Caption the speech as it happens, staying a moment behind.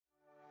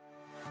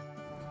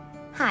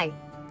Hi,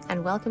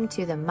 and welcome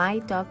to the My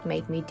Dog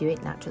Made Me Do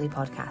It Naturally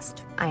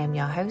podcast. I am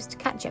your host,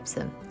 Kat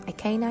Jepson, a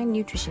canine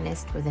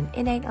nutritionist with an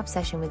innate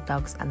obsession with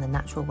dogs and the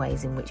natural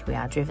ways in which we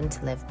are driven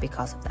to live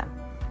because of them.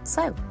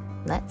 So,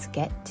 let's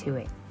get to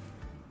it.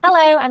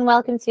 Hello, and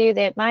welcome to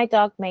the My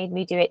Dog Made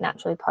Me Do It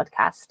Naturally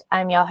podcast.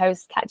 I'm your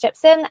host, Kat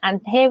Jepson, and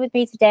here with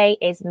me today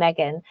is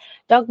Megan,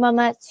 dog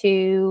mama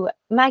to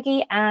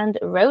Maggie and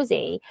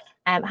Rosie.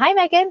 Hi,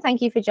 Megan.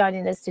 Thank you for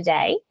joining us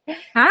today.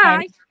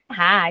 Hi.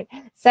 Hi.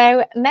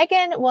 So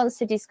Megan wants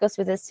to discuss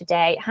with us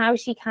today how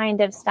she kind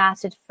of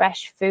started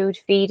fresh food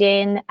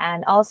feeding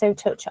and also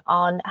touch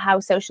on how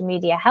social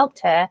media helped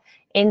her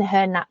in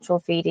her natural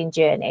feeding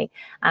journey.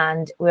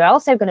 And we're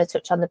also going to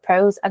touch on the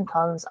pros and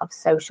cons of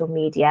social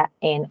media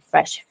in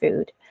fresh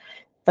food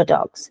for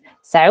dogs.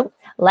 So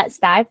let's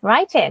dive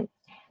right in.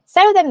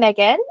 So then,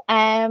 Megan,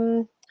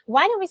 why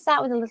don't we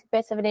start with a little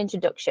bit of an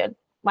introduction?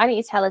 Why don't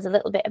you tell us a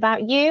little bit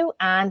about you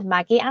and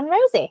Maggie and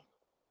Rosie?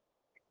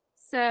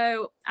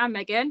 So I'm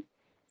Megan.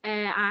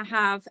 I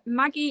have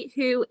Maggie,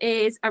 who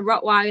is a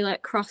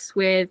Rottweiler crossed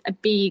with a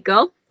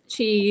Beagle.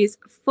 She's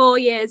 4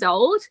 years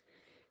old,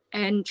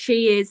 and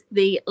she is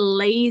the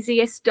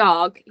laziest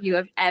dog you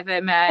have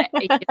ever met.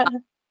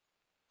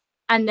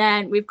 And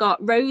then we've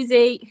got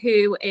Rosie,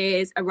 who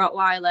is a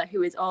Rottweiler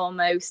who is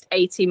almost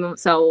 18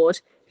 months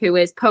old, who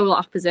is polar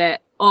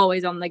opposite,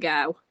 always on the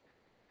go.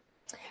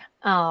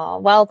 Oh,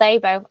 well, they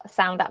both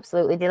sound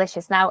absolutely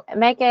delicious. Now,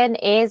 Megan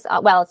is,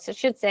 well, I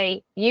should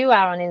say you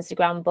are on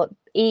Instagram, but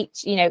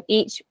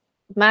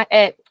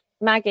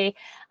Maggie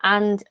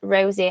and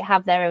Rosie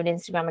have their own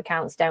Instagram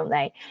accounts, don't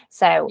they?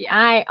 So yeah.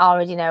 I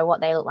already know what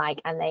they look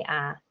like, and they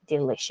are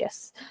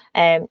delicious.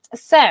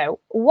 So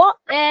what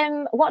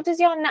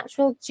does your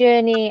natural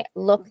journey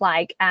look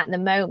like at the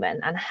moment,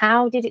 and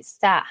how did it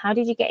start? How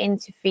did you get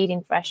into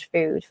feeding fresh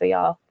food for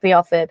your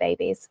fur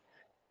babies?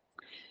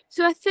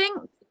 So I think,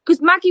 because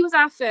Maggie was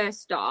our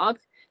first dog,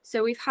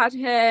 so we've had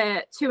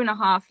her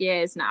 2.5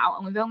 years now,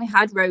 and we've only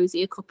had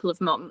Rosie a couple of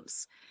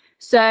months.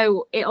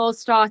 So it all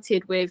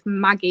started with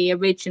Maggie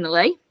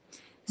originally.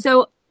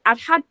 So I'd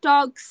had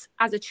dogs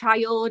as a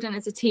child and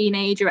as a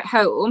teenager at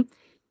home,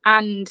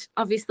 and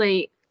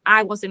obviously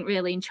I wasn't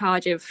really in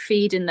charge of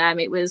feeding them.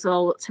 It was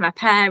all up to my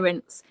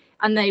parents,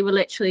 and they were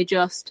literally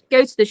just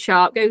go to the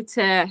shop, go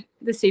to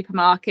the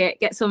supermarket,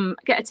 get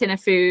a tin of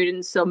food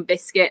and some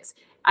biscuits,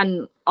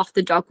 and off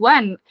the dog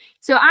went.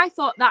 So I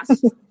thought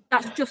that's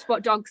just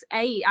what dogs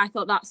ate. I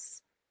thought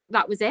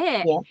that was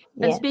it. Yeah.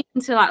 And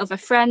speaking to like other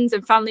friends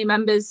and family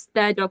members,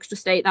 their dogs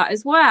just ate that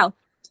as well.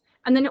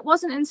 And then it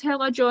wasn't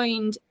until I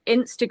joined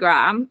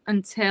Instagram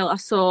until I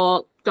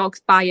saw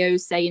dogs'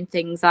 bios saying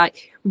things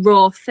like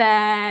raw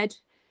fed,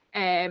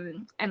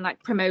 and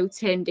like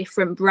promoting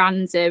different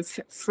brands of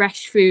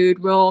fresh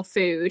food, raw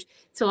food.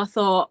 So I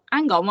thought,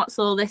 hang on, what's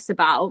all this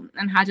about?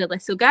 And had a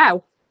little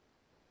go.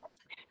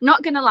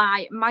 Not gonna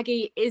lie,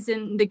 Maggie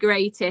isn't the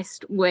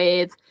greatest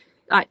with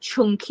like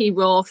chunky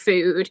raw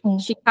food.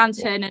 She can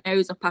turn her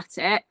nose up at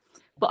it,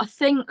 but I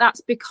think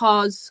that's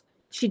because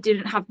she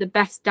didn't have the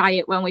best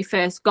diet when we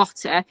first got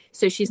her.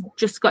 So she's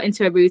just got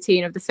into a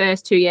routine of the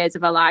first 2 years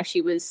of her life. She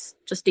was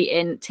just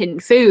eating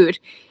tinned food,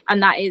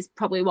 and that is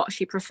probably what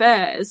she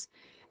prefers.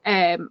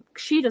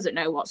 She doesn't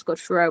know what's good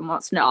for her and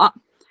what's not.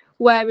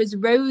 Whereas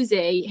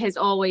Rosie has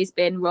always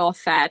been raw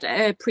fed. At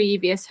her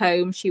previous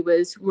home, she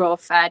was raw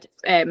fed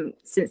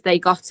since they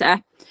got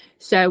her.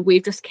 So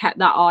we've just kept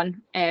that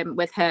on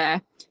with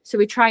her. So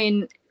we try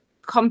and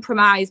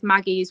compromise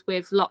Maggie's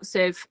with lots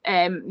of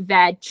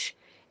veg,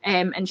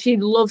 and she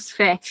loves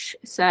fish.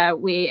 So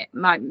we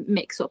might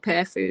mix up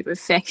her food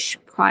with fish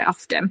quite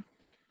often.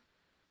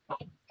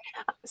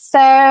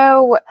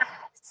 So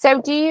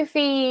do you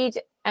feed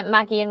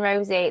Maggie and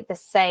Rosie the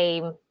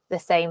same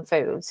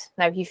foods?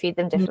 No, you feed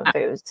them different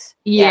foods.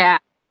 Yeah.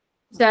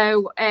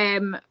 So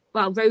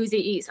Rosie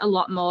eats a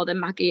lot more than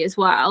Maggie as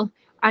well,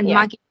 and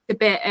Maggie's a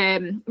bit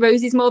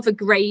Rosie's more of a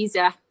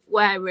grazer,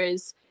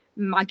 whereas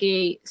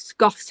Maggie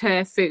scoffs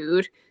her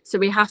food. So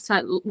we have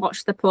to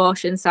watch the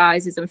portion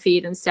sizes and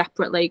feed them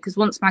separately, because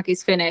once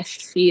Maggie's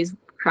finished, she's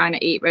trying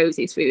to eat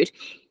Rosie's food.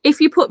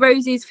 If you put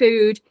Rosie's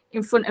food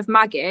in front of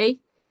Maggie,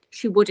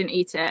 she wouldn't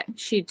eat it.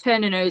 She'd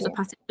turn her nose up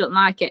at it, don't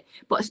like it.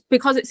 But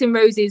because it's in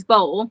Rosie's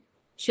bowl,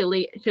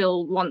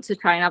 she'll want to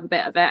try and have a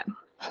bit of it.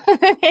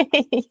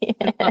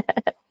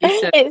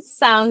 It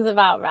sounds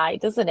about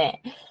right, doesn't it?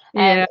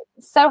 Yeah.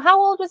 So how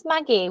old was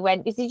Maggie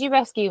when did you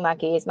rescue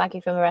Maggie? Is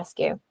Maggie from a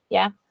rescue?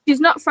 Yeah.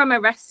 She's not from a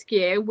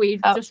rescue. We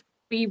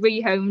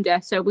rehomed her.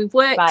 So we've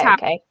worked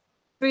out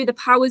through the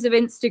powers of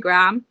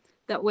Instagram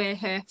that we're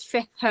her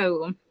fifth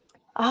home.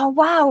 Oh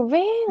wow,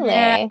 really?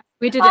 Yeah,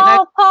 we didn't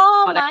know.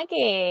 Oh, poor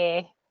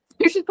Maggie.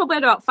 She's probably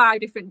had about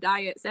 5 different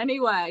diets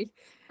anyway.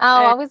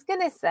 Oh, I was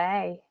gonna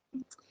say.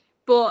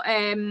 But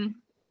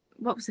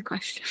what was the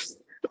question?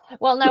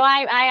 Well, no,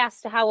 I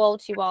asked her how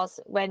old she was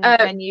when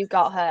you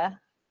got her.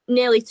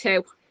 Nearly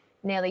 2.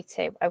 Nearly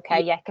 2.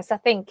 Okay, yeah, because I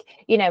think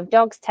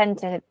dogs tend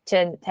to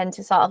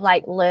sort of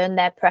like learn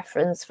their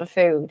preference for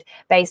food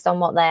based on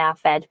what they are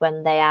fed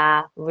when they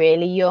are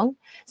really young.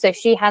 So if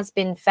she has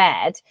been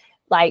fed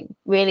like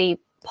really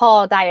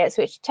poor diets,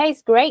 which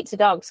taste great to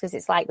dogs because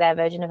it's like their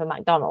version of a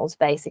McDonald's,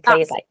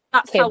 basically. It's like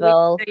that's kibble.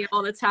 How we say it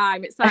all the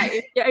time. It's like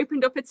if you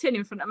opened up a tin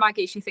in front of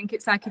Maggie, she think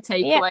it's like a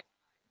takeaway.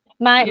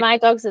 My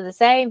dogs are the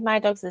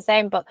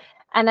same. But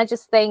and I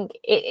just think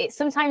it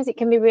sometimes it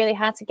can be really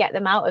hard to get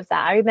them out of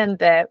that. I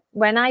remember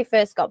when I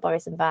first got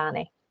Boris and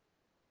Barney.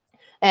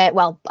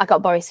 Well, I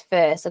got Boris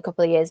first a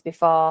couple of years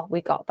before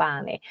we got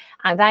Barney.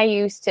 And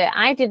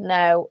I didn't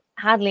know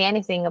hardly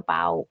anything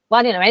about,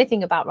 I didn't know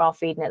anything about raw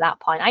feeding at that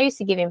point. I used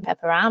to give him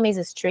pepperamis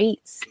as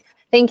treats,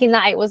 thinking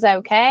that it was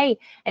okay.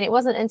 And it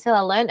wasn't until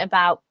I learned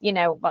about,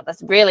 what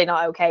that's really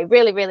not okay,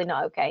 really, really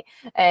not okay,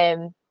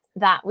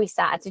 that we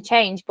started to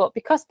change. But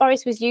because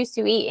Boris was used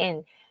to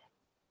eating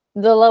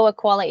the lower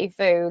quality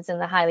foods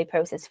and the highly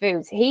processed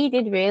foods, I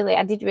did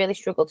really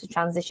struggle to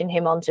transition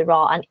him onto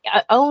raw. And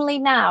only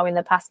now in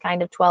the past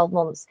kind of 12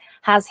 months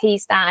has he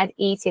started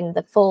eating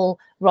the full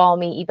raw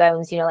meaty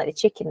bones, like the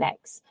chicken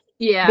necks.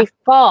 Yeah.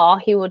 Before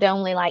he would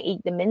only like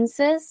eat the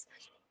minces.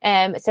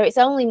 So it's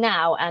only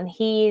now, and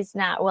he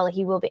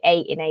will be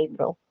 8 in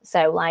April.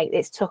 So like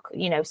it's took,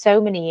 so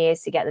many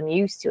years to get them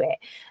used to it.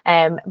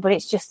 But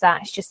it's just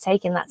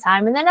taking that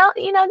time. And then,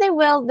 they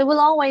will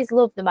always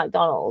love the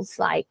McDonald's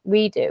like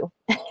we do.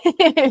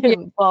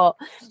 But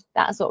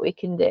that's what we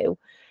can do.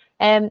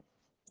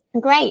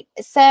 Great.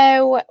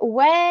 So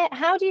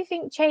how do you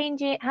think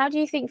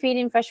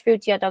feeding fresh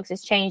food to your dogs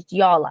has changed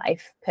your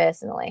life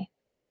personally?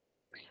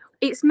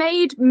 It's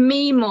made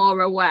me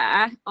more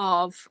aware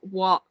of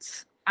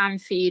what I'm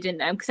feeding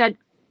them, because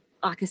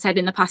like I said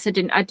in the past, I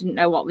didn't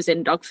know what was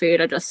in dog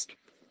food. I just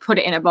put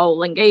it in a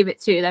bowl and gave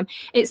it to them.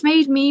 It's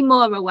made me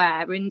more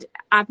aware, and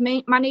I've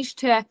managed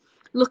to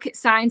look at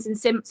signs and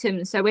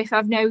symptoms. So if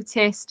I've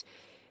noticed,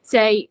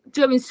 say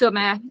during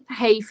summer,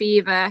 hay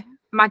fever,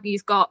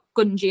 Maggie's got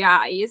gungy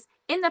eyes.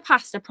 In the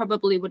past, I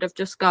probably would have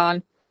just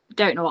gone,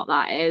 don't know what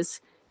that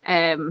is.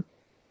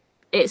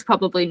 It's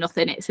probably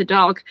nothing, it's a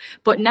dog.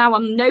 But now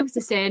I'm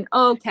noticing,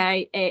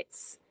 okay,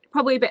 it's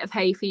probably a bit of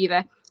hay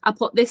fever. I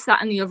put this,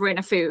 that, and the other in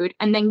a food,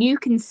 and then you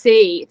can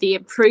see the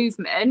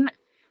improvement,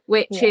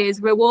 which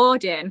is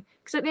rewarding.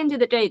 Because at the end of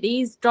the day,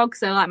 these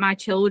dogs are like my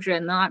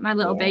children, they're like my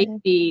little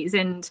babies,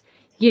 and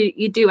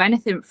you do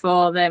anything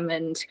for them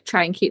and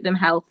try and keep them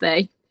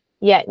healthy.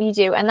 Yeah, you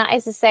do. And that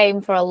is the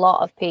same for a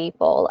lot of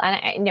people.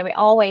 And, it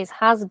always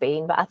has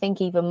been, but I think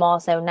even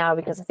more so now,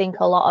 because I think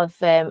a lot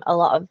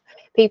of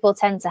people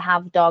tend to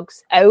have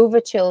dogs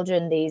over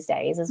children these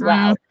days as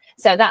well.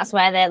 So that's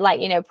where they're like,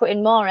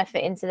 putting more effort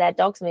into their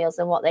dogs' meals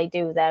than what they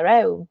do their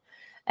own.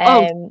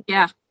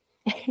 Yeah.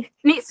 I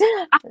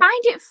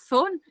find it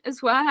fun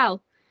as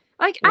well.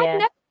 Like I'd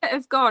never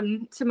have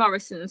gone to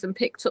Morrison's and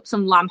picked up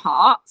some lamb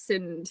hearts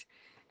and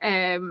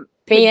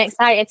being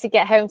excited to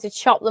get home to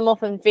chop them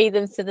up and feed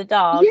them to the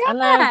dog.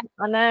 I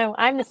know.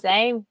 I'm the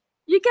same.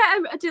 You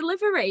get a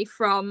delivery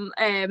from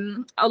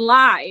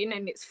online,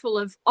 and it's full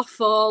of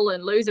offal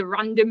and loads of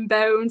random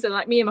bones. And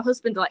like me and my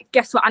husband are like,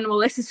 guess what animal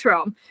this is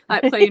from?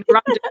 Like playing a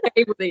random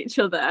game with each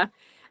other,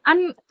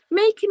 and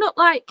making up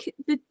like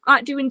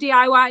doing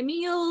DIY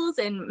meals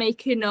and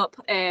making up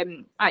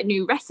like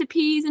new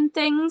recipes and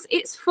things.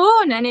 It's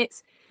fun, and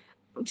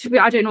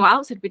I don't know what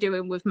else I'd be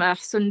doing with my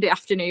Sunday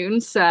afternoon.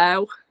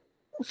 So,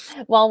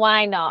 well,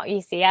 why not?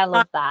 You see, I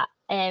love that.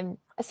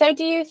 So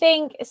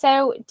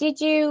did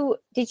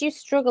you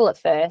struggle at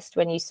first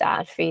when you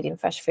started feeding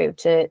fresh food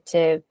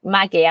to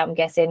Maggie, I'm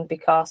guessing,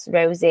 because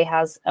Rosie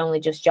has only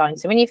just joined.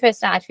 So when you first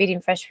started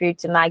feeding fresh food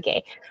to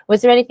Maggie,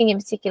 was there anything in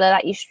particular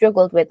that you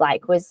struggled with?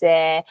 Like, was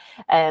there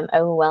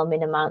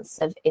overwhelming amounts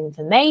of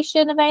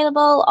information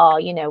available, or,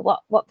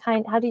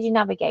 how did you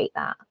navigate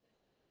that?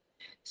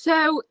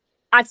 So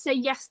I'd say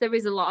yes, there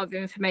is a lot of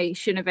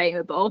information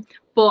available,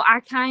 but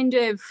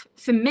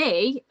for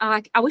me,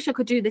 I wish I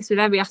could do this with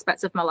every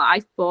aspect of my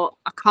life, but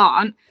I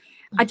can't.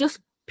 I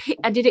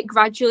did it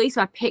gradually,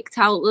 so I picked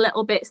out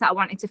little bits that I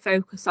wanted to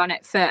focus on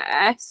at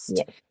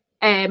first,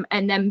 and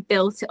then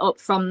built it up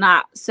from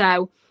that.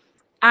 So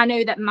I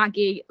know that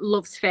Maggie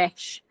loves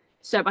fish,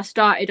 so I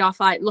started off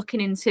like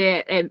looking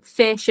into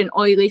fish and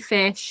oily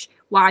fish,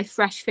 why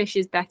fresh fish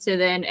is better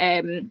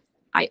than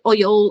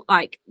oil,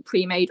 like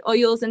pre-made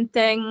oils and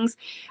things,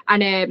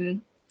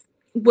 and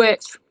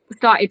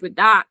started with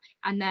that,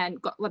 and then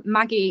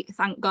Maggie,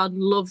 thank God,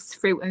 loves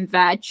fruit and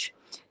veg,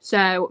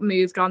 so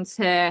moved on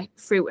to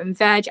fruit and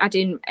veg,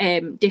 adding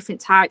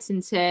different types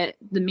into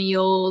the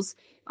meals,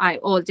 like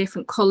all the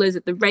different colors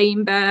of the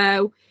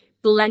rainbow,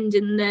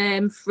 blending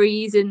them,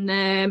 freezing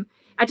them.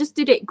 I just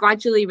did it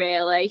gradually,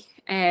 really,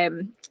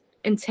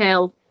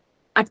 until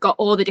I'd got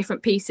all the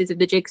different pieces of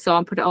the jigsaw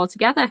and put it all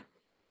together.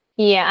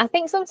 Yeah, I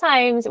think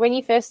sometimes when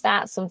you first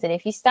start something,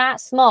 if you start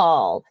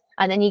small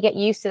and then you get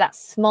used to that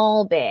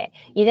small bit,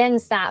 you then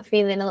start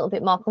feeling a little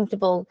bit more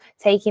comfortable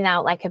taking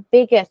out like a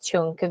bigger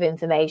chunk of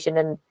information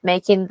and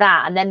making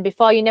that. And then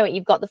before you know it,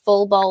 you've got the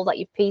full bowl that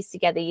you've pieced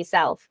together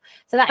yourself.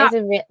 So that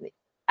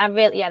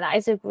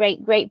is a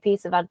great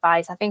piece of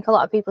advice. I think a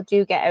lot of people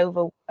do get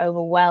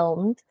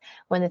overwhelmed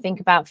when they think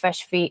about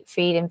fresh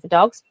feeding for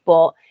dogs,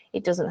 but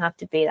it doesn't have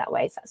to be that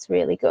way. So that's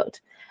really good.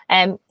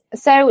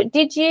 So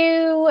did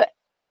you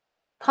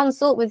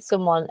consult with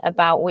someone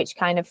about which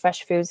kind of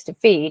fresh foods to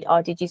feed,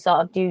 or did you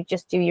sort of do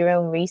your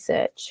own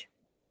research?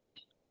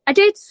 I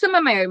did some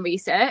of my own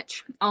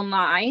research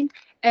online,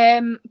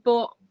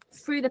 but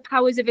through the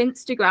powers of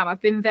Instagram,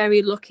 I've been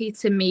very lucky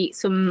to meet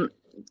some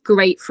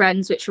great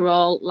friends, which are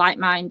all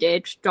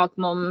like-minded dog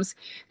mums.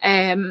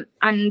 And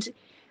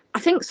I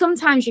think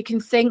sometimes you can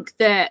think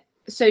that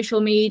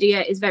social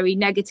media is very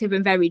negative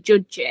and very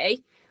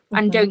judgy.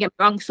 And don't get me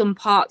wrong, some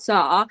parts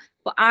are,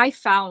 but I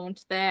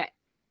found that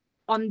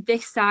on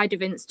this side of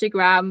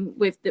Instagram,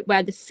 with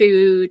where the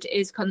food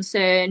is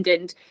concerned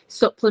and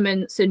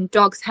supplements and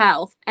dogs'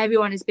 health,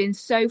 everyone has been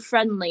so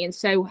friendly and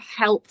so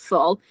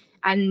helpful,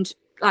 and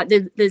like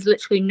there's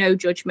literally no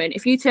judgment.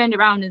 If you turned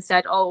around and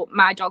said, "Oh,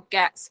 my dog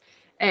gets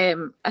a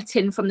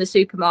tin from the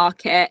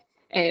supermarket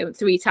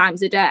 3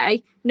 times a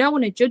day," no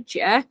one would judge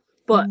you,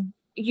 but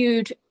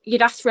you'd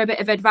ask for a bit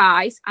of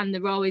advice, and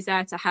they're always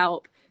there to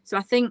help. So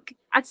I think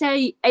I'd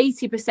say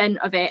 80%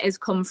 of it has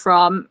come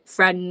from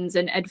friends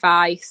and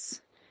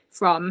advice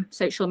from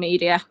social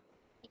media.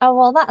 Oh,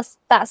 well,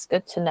 that's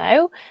good to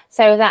know.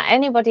 So that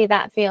anybody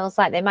that feels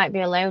like they might be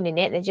alone in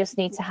it, they just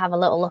need to have a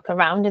little look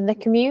around in the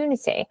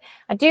community.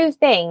 I do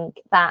think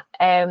that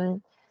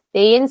the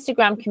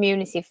Instagram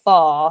community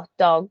for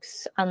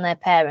dogs and their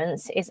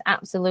parents is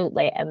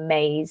absolutely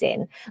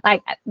amazing.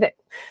 Like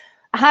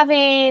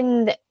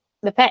having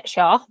the pet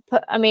shop,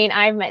 I mean,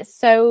 I've met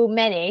so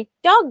many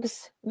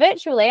dogs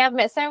virtually. I've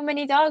met so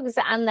many dogs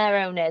and their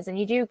owners, and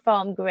you do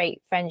form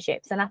great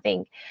friendships. And I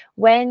think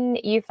when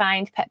you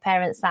find pet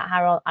parents that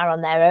are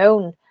on their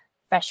own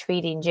fresh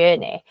feeding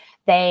journey,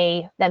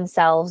 they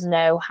themselves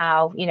know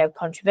how, you know,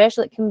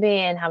 controversial it can be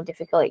and how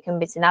difficult it can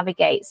be to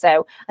navigate.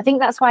 So I think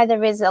that's why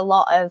there is a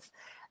lot of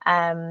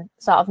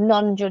sort of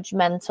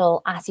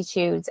non-judgmental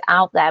attitudes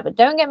out there. But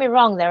don't get me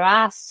wrong, there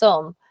are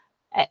some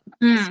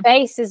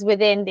spaces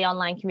within the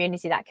online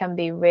community that can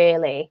be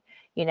really,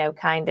 you know,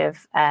 kind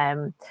of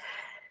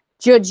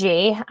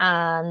judgy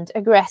and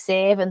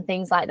aggressive and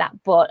things like that.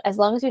 But as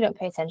long as we don't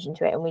pay attention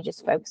to it and we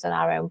just focus on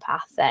our own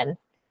path, then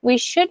we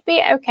should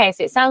be okay.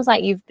 So it sounds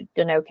like you've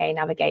done okay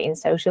navigating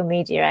social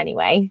media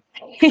anyway.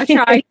 I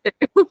tried to.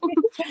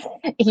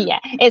 Yeah,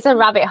 it's a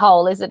rabbit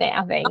hole, isn't it?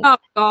 I think. Oh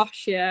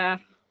gosh, yeah.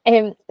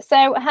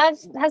 So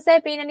has there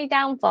been any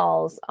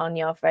downfalls on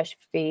your fresh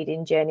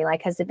feeding journey?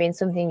 Like, has there been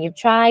something you've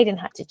tried and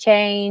had to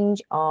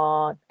change,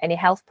 or any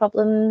health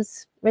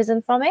problems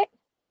risen from it?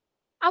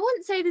 I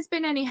wouldn't say there's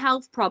been any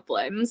health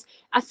problems.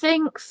 I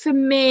think for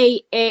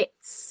me,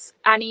 it's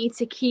I need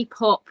to keep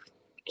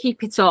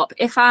it up.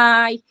 If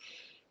I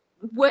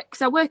work,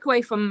 because I work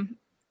away from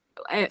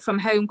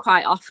home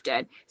quite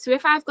often, so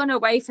if I've gone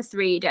away for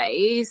 3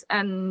 days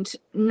and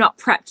not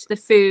prepped the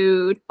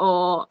food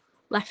or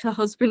left her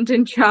husband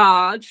in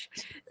charge,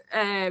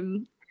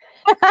 it's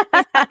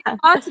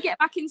hard to get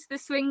back into the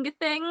swing of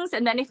things.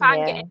 And then if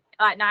I'm getting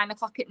like 9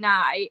 o'clock at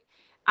night,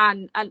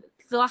 and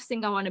the last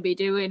thing I want to be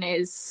doing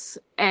is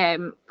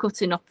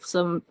cutting up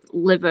some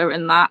liver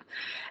and that.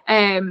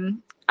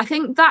 I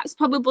think that's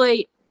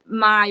probably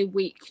my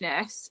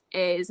weakness,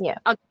 is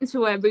I'll get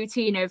into a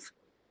routine of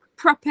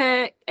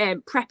proper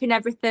prepping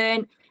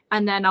everything,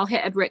 and then I'll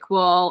hit a brick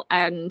wall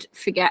and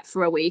forget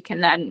for a week,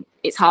 and then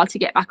it's hard to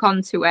get back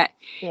onto it.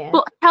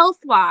 But health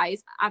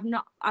wise, I've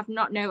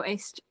not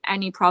noticed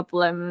any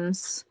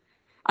problems.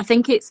 I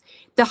think it's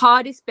the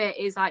hardest bit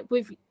is like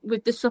with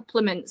the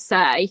supplements,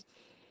 say,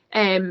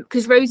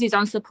 because Rosie's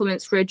on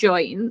supplements for her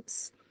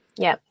joints.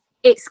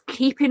 It's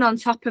keeping on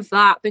top of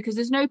that, because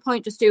there's no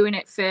point just doing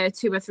it for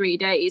 2 or 3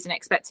 days and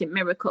expecting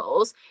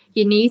miracles.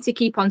 You need to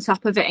keep on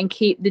top of it and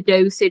keep the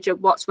dosage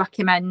of what's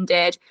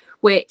recommended,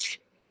 which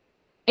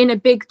in a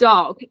big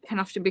dog can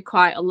often be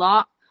quite a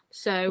lot.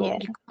 So you're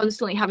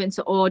constantly having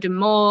to order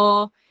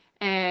more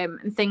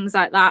and things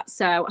like that.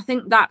 So I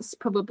think that's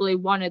probably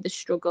one of the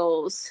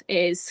struggles,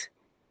 is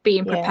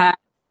being prepared.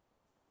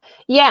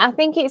 Yeah, I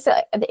think it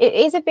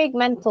is a big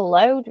mental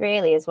load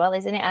really as well,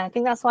 isn't it? And I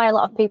think that's why a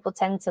lot of people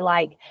tend to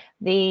like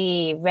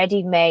the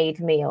ready-made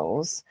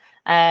meals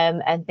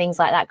and things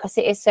like that, because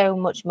it is so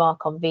much more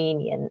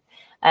convenient.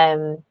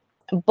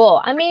 But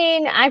I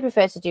mean, I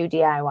prefer to do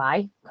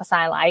DIY because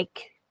I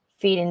like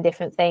feeding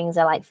different things.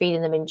 I like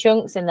feeding them in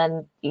chunks, and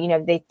then, you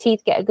know, the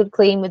teeth get a good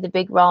clean with the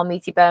big raw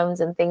meaty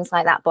bones and things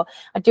like that. But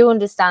I do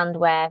understand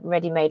where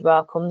ready-made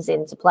raw comes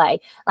into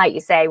play. Like you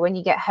say, when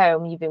you get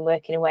home, you've been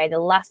working away, the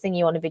last thing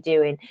you want to be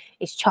doing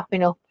is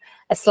chopping up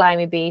a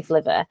slimy beef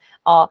liver,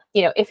 or,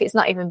 you know, if it's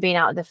not even been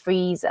out of the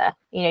freezer,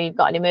 you know, you've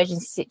got an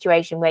emergency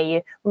situation where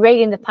you're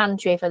raiding the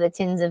pantry for the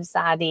tins of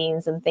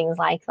sardines and things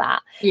like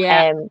that.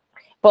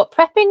 But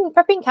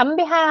prepping can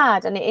be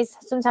hard, and it is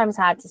sometimes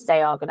hard to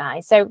stay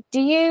organized. So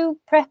do you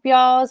prep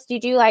yours? Do you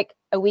do like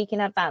a week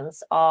in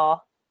advance, or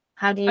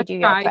how do you do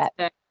your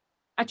prep?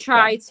 I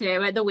try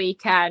to. At the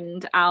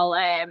weekend, I'll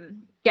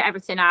get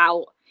everything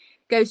out,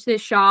 go to the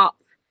shop,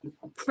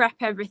 prep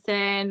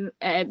everything,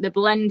 the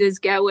blender's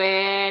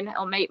going,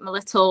 I'll make my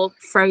little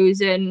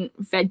frozen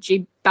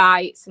veggie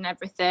bites and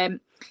everything.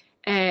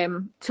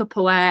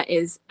 Tupperware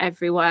is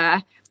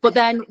everywhere. But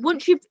then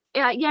once you've,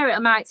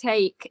 it might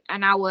take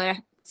an hour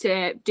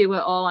to do it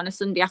all on a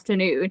Sunday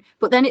afternoon,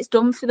 but then it's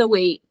done for the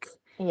week.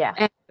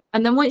 Yeah.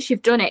 And then once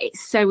you've done it,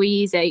 it's so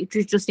easy.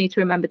 You just need to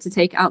remember to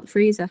take it out the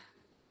freezer.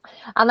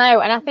 I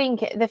know. And I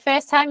think the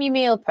first time you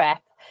meal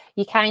prep,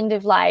 you kind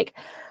of like,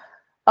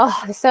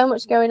 oh, there's so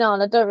much going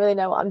on. I don't really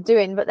know what I'm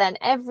doing. But then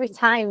every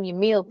time you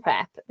meal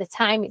prep, the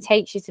time it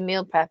takes you to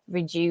meal prep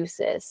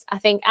reduces. I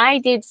think I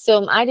did a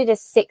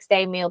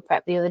 6-day meal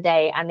prep the other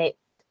day, and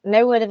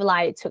no word of a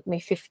lie, it took me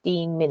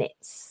 15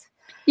 minutes.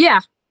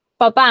 Yeah.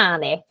 For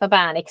Barney,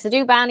 because I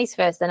do Barney's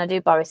first, then I do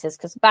Boris's,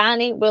 because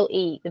Barney will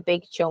eat the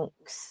big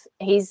chunks.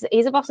 He's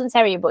a Boston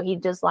Terrier, but he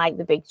does like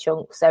the big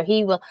chunks. So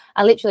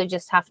I literally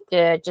just have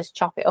to just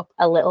chop it up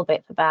a little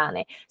bit for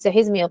Barney. So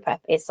his meal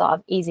prep is sort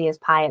of easy as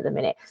pie at the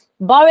minute.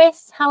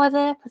 Boris,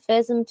 however,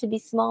 prefers them to be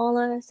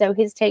smaller. So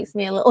his takes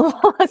me a little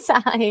more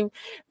time.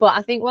 But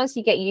I think once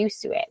you get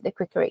used to it, the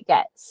quicker it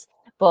gets.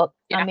 But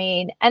yeah. I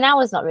mean, an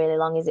hour's not really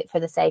long, is it,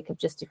 for the sake of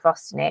just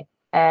defrosting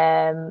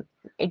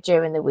it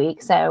during the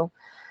week? So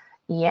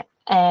yeah.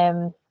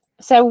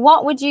 So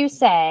what would you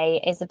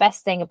say is the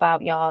best thing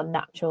about your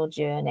natural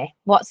journey?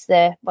 What's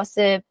the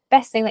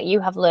best thing that you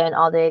have learned,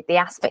 or the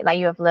aspect that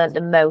you have learned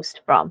the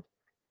most from?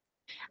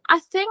 I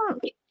think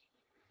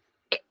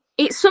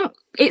it's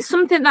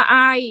something that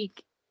I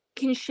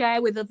can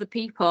share with other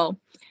people.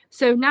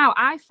 So now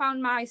I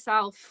found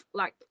myself,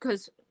 like,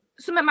 because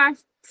some of my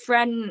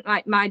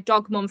my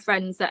dog mum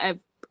friends that are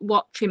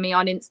watching me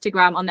on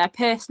Instagram on their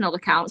personal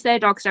accounts, their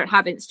dogs don't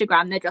have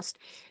Instagram. They're just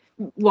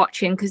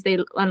watching because they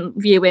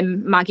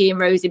viewing Maggie and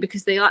Rosie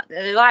because they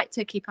like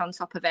to keep on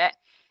top of it.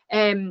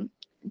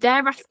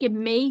 They're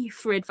asking me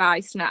for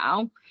advice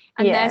now,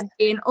 and they're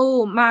saying,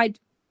 "Oh,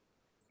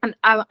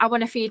 I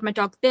want to feed my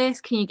dog this.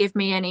 Can you give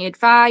me any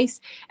advice?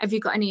 Have you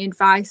got any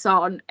advice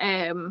on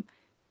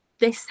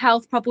this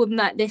health problem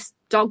that this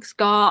dog's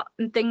got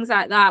and things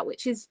like that?"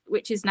 Which is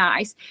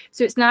nice.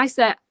 So it's nice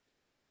that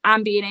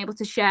I'm being able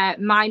to share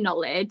my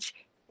knowledge,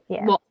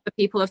 what the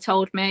people have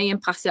told me,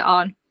 and pass it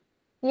on.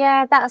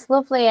 Yeah, that's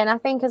lovely. And I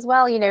think as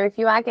well, if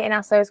you are getting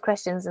asked those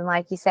questions, and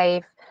like you say,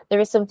 if there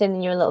is something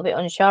that you're a little bit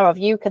unsure of,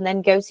 you can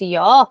then go to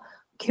your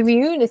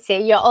community,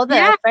 your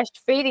other fresh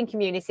feeding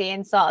community,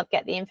 and sort of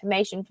get the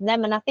information from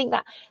them. And I think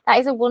that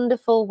is a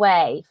wonderful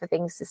way for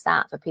things to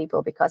start for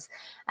people, because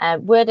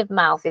word of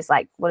mouth is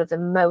like one of the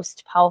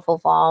most powerful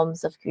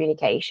forms of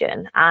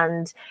communication.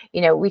 And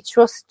we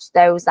trust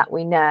those that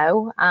we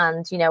know,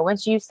 and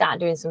once you start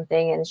doing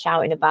something and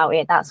shouting about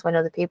it, that's when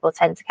other people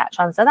tend to catch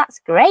on. So that's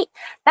great.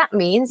 That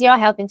means you're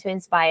helping to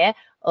inspire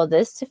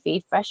others to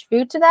feed fresh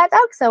food to their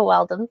dogs. So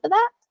well done for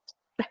that.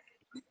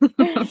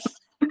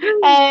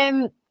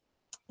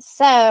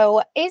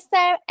 So is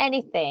there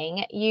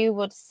anything you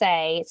would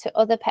say to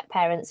other pet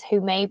parents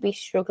who may be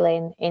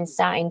struggling in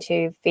starting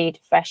to feed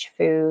fresh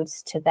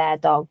foods to their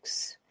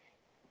dogs?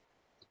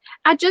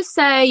 I'd just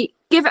say,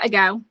 give it a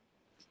go.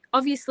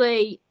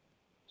 Obviously,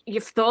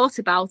 you've thought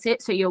about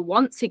it, so you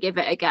want to give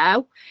it a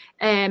go.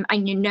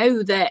 And you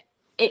know that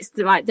it's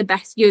the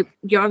best. You're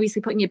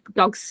obviously putting your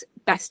dog's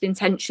best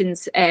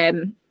intentions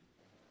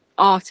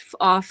are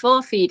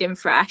for feeding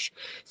fresh.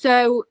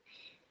 So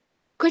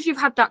because you've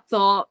had that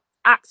thought,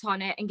 act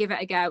on it and give it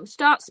a go.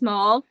 Start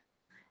small,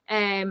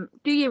 do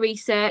your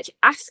research,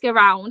 ask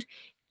around.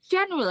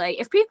 Generally,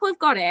 if people have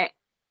got it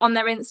on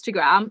their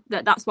Instagram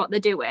that's what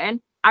they're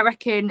doing, I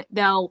reckon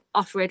they'll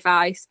offer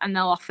advice and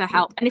they'll offer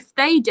help. And if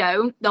they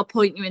don't, they'll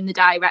point you in the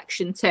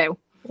direction too.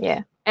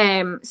 Yeah.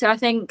 So I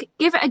think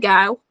give it a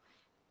go.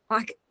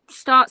 Like,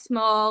 start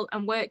small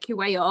and work your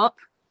way up,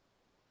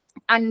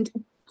 and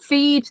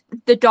feed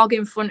the dog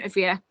in front of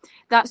you.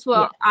 That's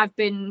what I've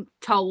been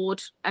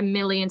told a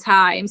million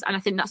times, and I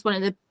think that's one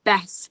of the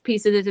best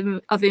pieces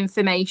of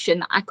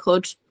information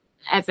that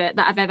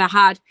I've ever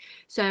had.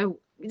 So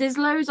there's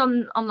loads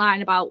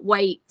online about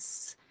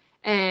weights.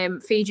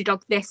 Feed your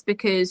dog this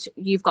because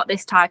you've got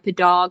this type of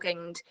dog,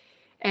 and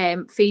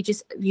feed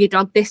your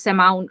dog this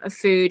amount of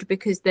food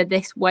because they're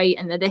this weight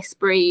and they're this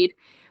breed.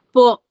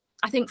 But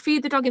I think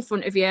feed the dog in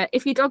front of you.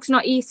 If your dog's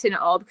not eating at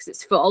all because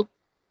it's full,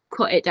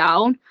 cut it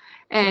down.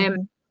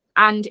 And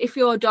if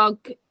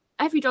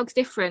every dog's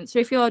different. So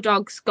if your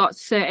dog's got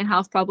certain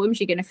health problems,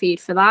 you're going to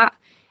feed for that.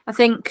 I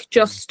think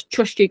just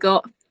trust your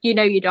gut. You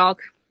know your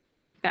dog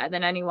better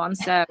than anyone.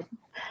 So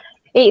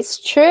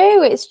it's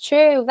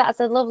true.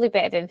 That's a lovely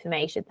bit of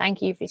information.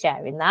 Thank you for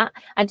sharing that.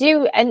 I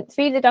do. And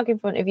feed the dog in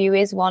front of you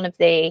is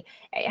it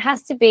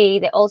has to be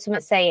the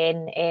ultimate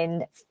saying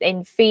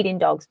in feeding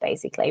dogs,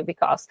 basically,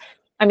 because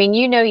I mean,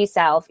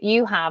 yourself,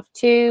 you have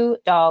 2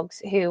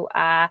 dogs who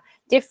are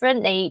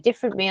different. They eat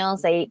different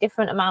meals. They eat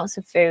different amounts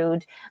of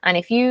food. And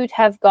if you'd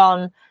have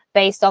gone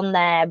based on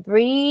their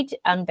breed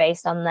and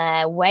based on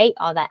their weight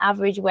or their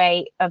average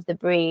weight of the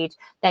breed,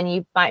 then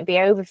you might be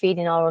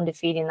overfeeding or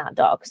underfeeding that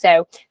dog.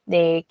 So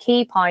the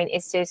key point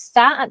is to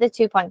start at the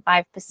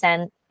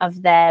 2.5%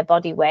 of their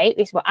body weight.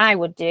 This is what I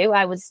would do.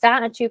 I would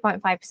start at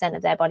 2.5%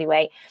 of their body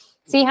weight,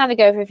 see how they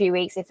go for a few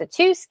weeks. If they're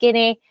too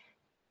skinny,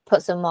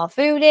 put some more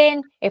food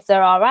in. If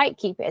they're all right,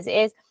 keep it as it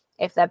is.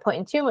 If they're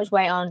putting too much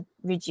weight on,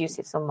 reduce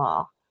it some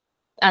more.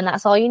 And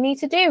that's all you need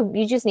to do.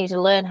 You just need to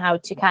learn how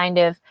to kind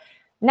of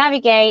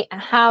navigate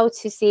and how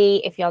to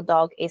see if your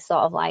dog is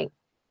sort of like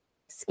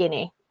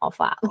skinny or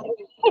fat,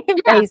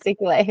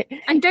 basically.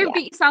 And don't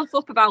beat yourself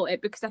up about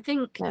it, because I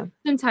think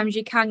sometimes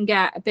you can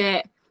get a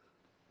bit,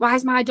 why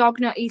is my dog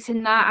not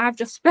eating that? I've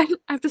just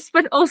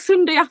spent all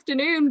Sunday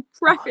afternoon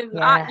prepping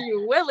that.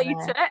 You will eat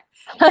it.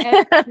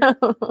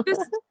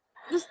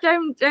 Just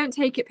don't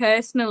take it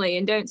personally,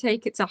 and don't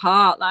take it to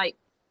heart. Like,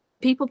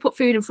 people put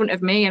food in front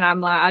of me and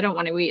I'm like, I don't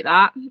want to eat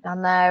that. I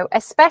know,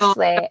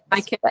 especially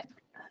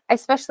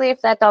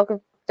if their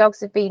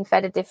dogs have been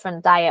fed a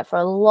different diet for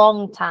a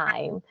long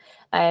time,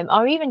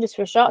 or even just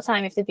for a short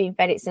time if they've been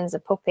fed it since a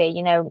puppy.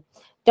 You know,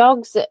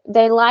 dogs,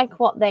 they like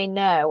what they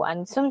know,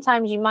 and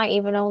sometimes you might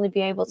even only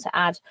be able to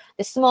add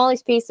the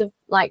smallest piece of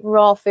like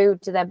raw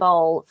food to their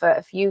bowl for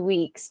a few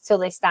weeks till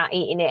they start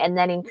eating it, and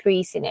then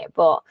increasing it.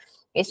 But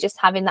it's just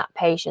having that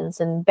patience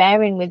and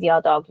bearing with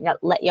your dog.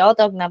 Let your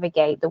dog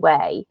navigate the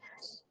way,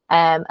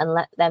 and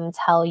let them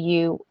tell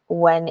you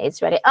when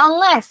it's ready.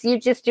 Unless you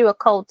just do a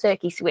cold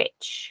turkey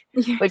switch,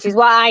 which is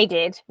what I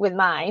did with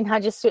mine. I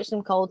just switched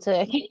them cold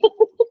turkey.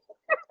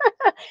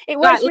 It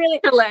was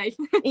literally.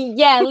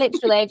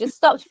 Literally. I just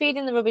stopped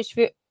feeding the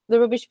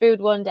rubbish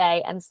food one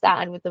day and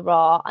started with the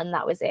raw, and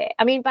that was it.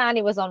 I mean,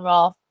 Barney was on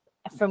raw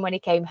from when he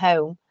came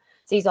home,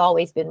 so he's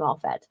always been raw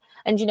fed.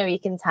 And you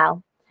can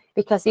tell,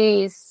 because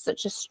he's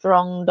such a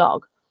strong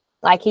dog.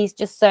 Like, he's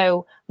just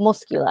so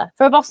muscular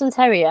for a Boston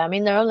Terrier. I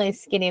mean, they're only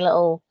skinny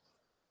little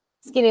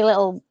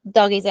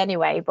doggies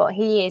anyway, but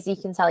you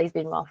can tell he's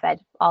been raw fed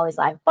all his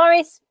life.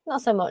 Boris,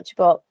 not so much,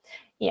 but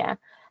yeah.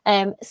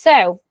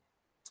 So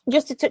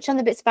just to touch on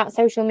the bits about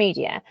social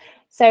media.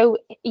 So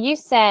you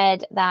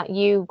said that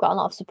you got a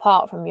lot of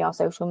support from your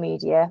social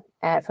media,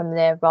 from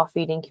the raw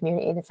feeding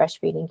community, the fresh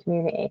feeding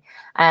community.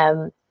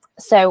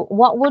 So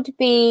what would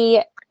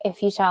be,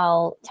 if you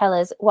shall tell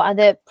us, what are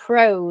the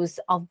pros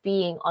of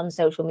being on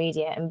social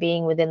media and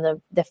being within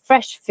the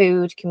fresh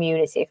food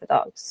community for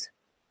dogs?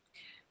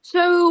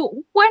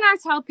 So when I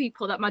tell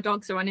people that my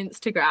dogs are on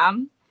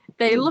Instagram,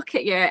 they look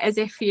at you as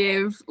if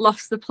you've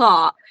lost the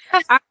plot.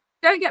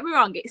 Don't get me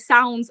wrong, it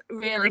sounds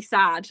really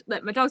sad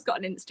that my dog's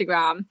got an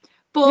Instagram,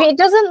 but it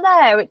doesn't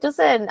though. It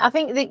doesn't. I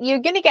think that you're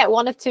going to get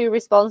one of two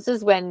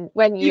responses when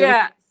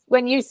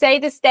you say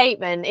the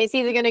statement. It's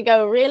either going to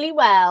go really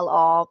well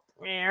or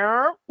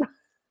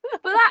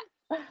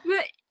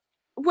but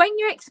when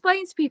you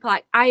explain to people,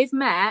 like, I've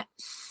met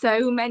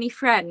so many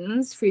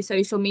friends through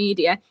social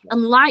media,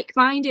 and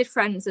like-minded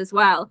friends as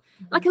well.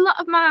 Like, a lot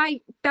of my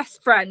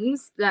best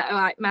friends that are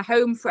like my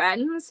home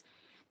friends,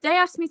 they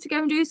asked me to go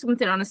and do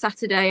something on a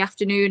Saturday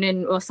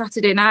afternoon or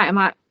Saturday night. I'm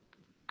like,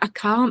 I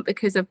can't,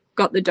 because I've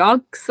got the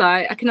dogs. So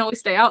I can only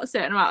stay out a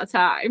certain amount of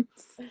time.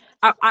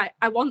 I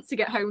want to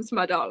get home to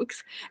my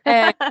dogs.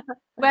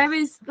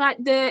 Whereas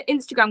like the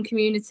Instagram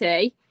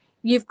community,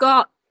 you've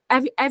got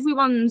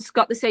everyone's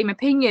got the same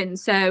opinion.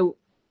 So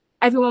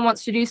everyone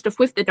wants to do stuff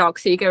with the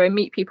dogs. So you go and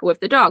meet people with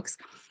the dogs.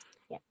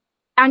 Yeah.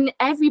 And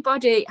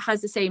everybody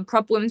has the same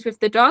problems with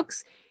the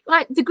dogs.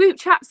 Like the group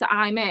chats that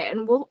I'm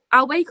in,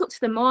 I'll wake up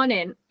in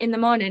the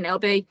morning, it'll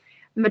be,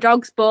 my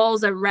dog's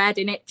balls are red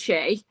and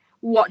itchy.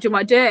 What do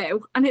I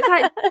do? And it's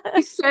like,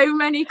 there's so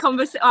many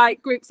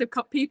groups of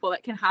people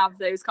that can have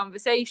those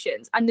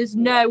conversations, and there's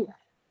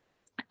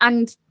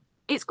and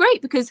it's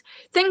great because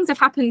things have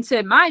happened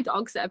to my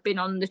dogs that have been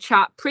on the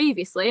chat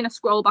previously, and I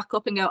scroll back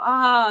up and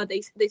go,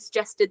 they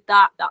suggested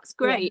that. That's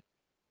great.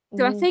 Yeah.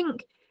 So I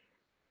think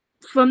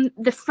from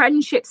the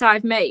friendships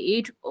I've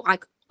made,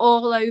 like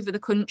all over the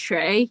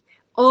country,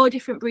 all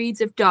different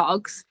breeds of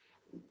dogs,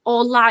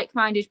 all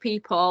like-minded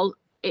people,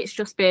 it's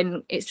just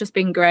been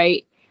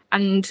great.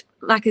 And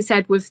like I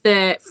said, with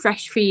the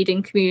fresh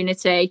feeding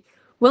community,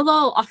 we'll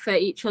all offer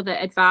each other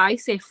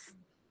advice.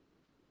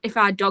 If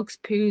our dog's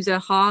poos are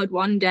hard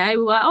one day,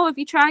 we're like, oh, have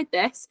you tried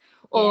this?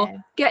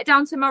 Or get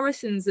down to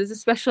Morrison's, there's a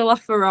special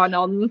offer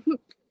on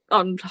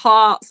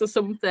hearts or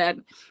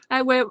something.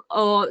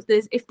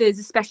 If there's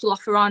a special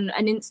offer on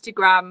an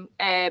Instagram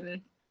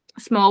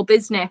small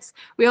business,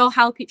 we all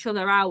help each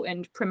other out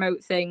and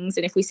promote things.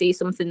 And if we see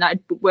something that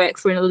would work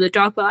for another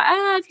dog, we're like,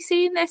 have you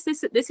seen this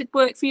would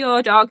work for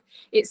your dog.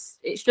 It's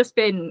just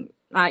been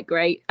like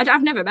great.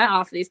 I've never met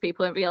half of these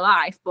people in real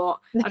life, but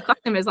I've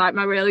got them as like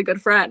my really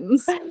good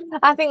friends.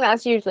 I think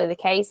that's usually the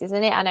case,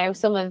 isn't it? I know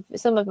some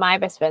of my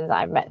best friends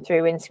I've met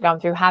through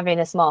Instagram, through having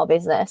a small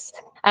business,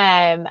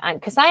 and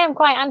because I am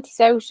quite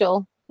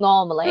antisocial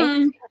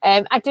normally.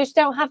 I just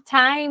don't have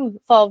time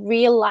for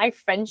real life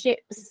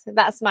friendships.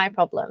 That's my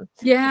problem.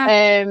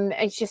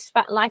 It's just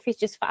life is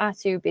just far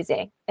too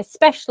busy,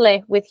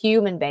 especially with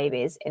human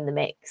babies in the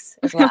mix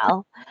as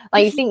well.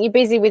 Like, you think you're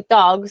busy with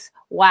dogs,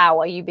 wow,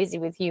 are you busy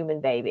with human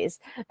babies?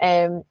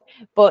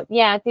 But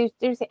yeah,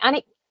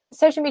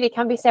 social media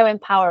can be so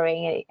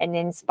empowering and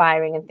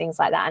inspiring and things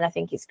like that, and I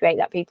think it's great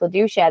that people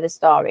do share the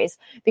stories,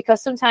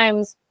 because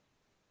sometimes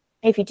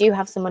if you do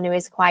have someone who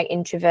is quite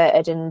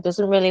introverted and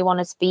doesn't really want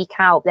to speak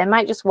out, they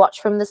might just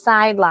watch from the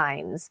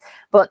sidelines,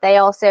 but they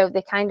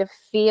kind of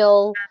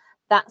feel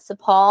that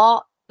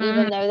support,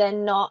 even though they're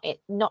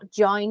not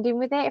joined in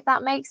with it, if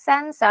that makes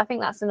sense. So I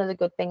think that's another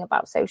good thing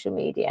about social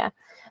media.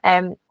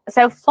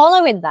 So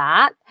following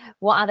that,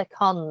 what are the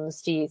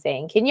cons, do you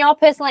think? In your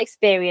personal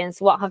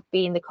experience, what have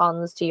been the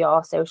cons to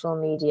your social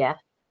media?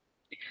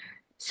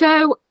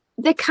 So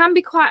there can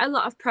be quite a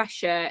lot of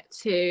pressure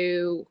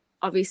to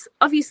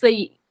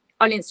obviously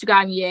on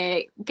Instagram,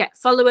 you get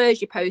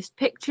followers, you post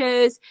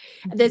pictures.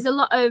 There's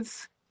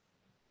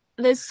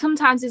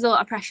sometimes a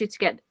lot of pressure to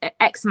get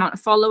X amount of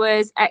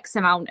followers, X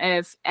amount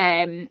of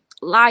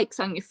likes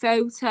on your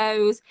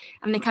photos,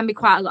 and there can be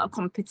quite a lot of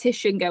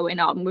competition going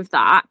on with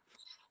that.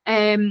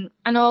 And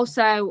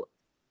also,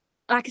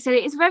 like I said,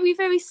 it's a very,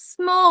 very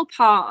small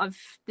part of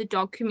the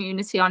dog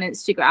community on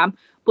Instagram,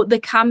 but there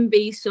can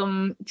be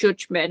some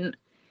judgment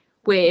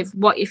with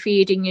what you're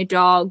feeding your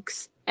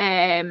dogs,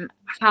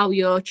 how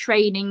you're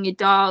training your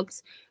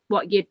dogs,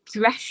 what you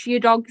dress your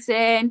dogs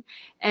in,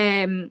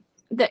 and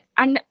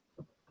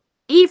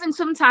even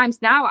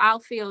sometimes now I'll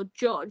feel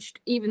judged,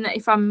 even that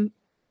if I'm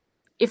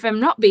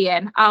not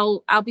being,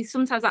 I'll be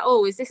sometimes like,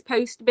 oh, is this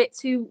post a bit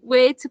too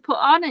weird to put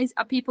on?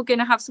 Are people going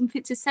to have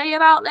something to say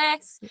about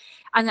this?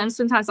 And then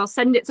sometimes I'll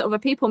send it to other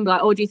people and be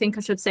like, oh, do you think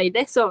I should say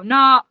this or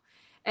not?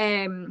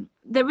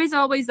 There is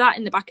always that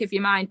in the back of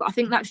your mind, but I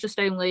think that's just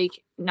only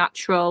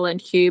natural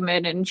and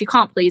human, and you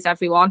can't please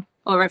everyone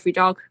or every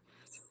dog.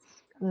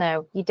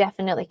 No, you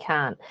definitely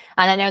can't.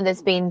 And I know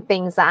there's been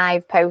things that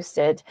I've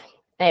posted,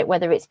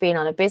 whether it's been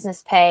on a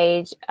business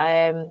page.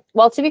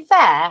 Well, to be fair,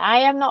 I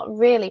am not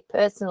really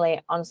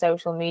personally on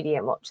social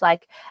media much.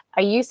 Like,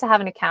 I used to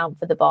have an account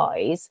for the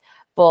boys,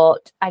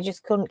 but I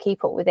just couldn't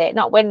keep up with it.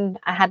 Not when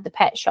I had the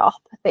pet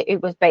shop.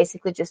 It was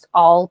basically just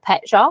all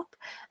pet shop.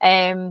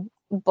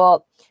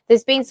 But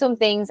there's been some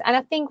things, and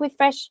I think with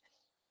fresh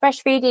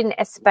feeding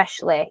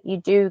especially, you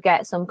do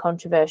get some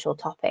controversial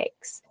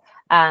topics,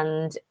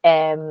 and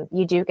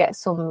you do get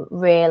some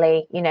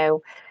really,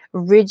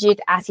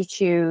 rigid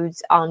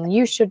attitudes on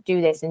you should do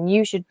this and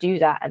you should do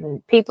that,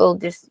 and people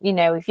just,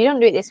 if you don't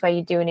do it this way,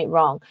 you're doing it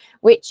wrong,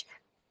 which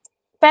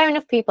fair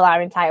enough, people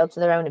are entitled to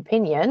their own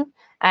opinion,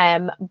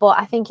 but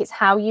I think it's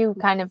how you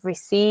kind of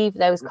receive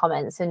those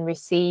comments and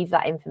receive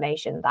that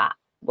information that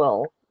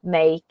will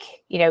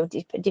make,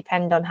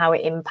 depend on how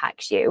it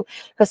impacts you.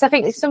 Because I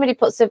think if somebody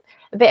puts a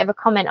bit of a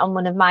comment on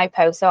one of my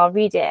posts, so I'll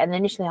read it and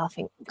initially I'll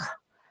think,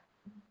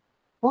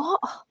 what?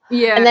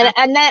 Yeah.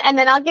 And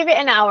then I'll give it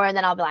an hour and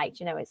then I'll be like,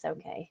 it's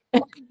okay.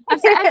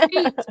 After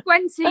every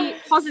 20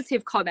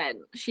 positive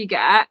comments you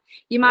get,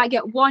 you might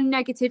get one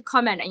negative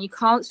comment and you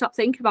can't stop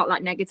thinking about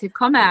that negative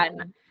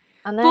comment.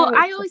 But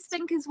I always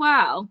think as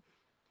well,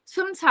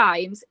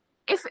 sometimes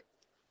if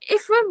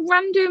a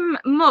random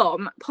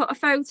mum put a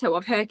photo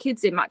of her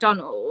kids in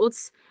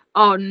McDonald's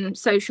on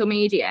social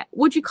media,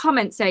 would you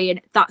comment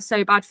saying, that's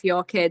so bad for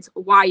your kids,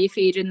 why are you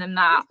feeding them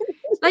that?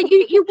 Like,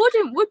 you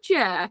wouldn't, would you?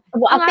 Well,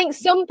 I think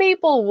some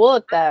people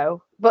would,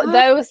 though. But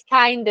those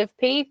kind of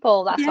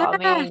people, that's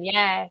what I mean.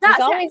 Yeah, there's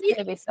always going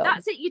to be some.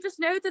 That's it. You just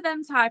know they're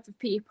them type of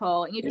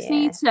people. And you just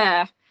need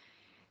to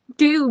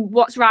do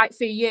what's right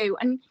for you.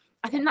 And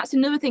I think that's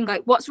another thing,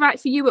 like what's right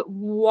for you at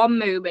one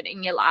moment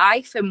in your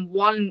life, and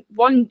one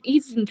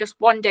even just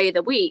one day of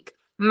the week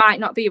might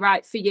not be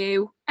right for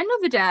you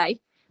another day.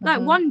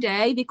 Like one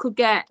day they could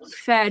get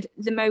fed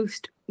the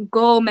most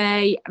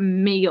gourmet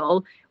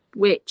meal,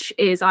 which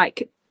is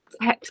like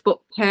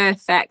textbook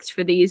perfect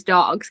for these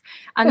dogs.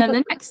 And then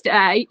the next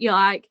day you're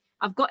like,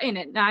 I've got in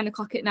at 9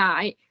 o'clock at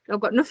night, I've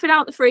got nothing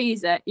out the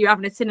freezer, you're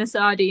having a tin of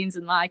sardines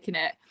and liking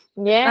it.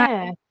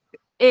 Yeah.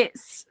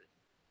 It's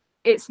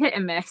hit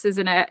and miss,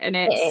 isn't it? And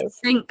it is.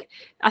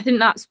 I think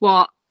that's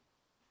what,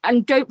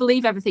 and don't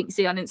believe everything you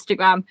see on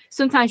Instagram.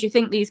 Sometimes you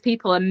think these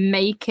people are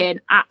making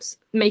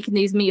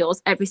these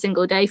meals every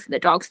single day for the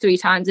dogs 3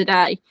 times a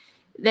day.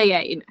 They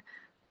ain't.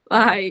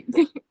 Like,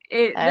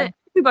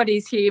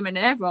 everybody's human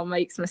and everyone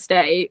makes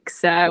mistakes.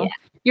 So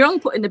you're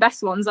only putting the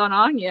best ones on,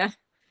 aren't you?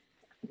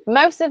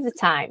 Most of the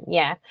time,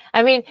 yeah.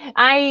 I mean,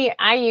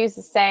 I use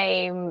the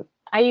same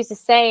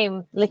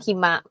licky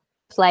mat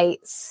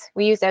plates.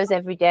 We use those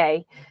every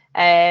day.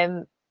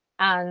 And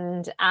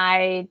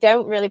I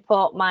don't really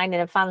put mine in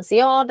a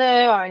fancy order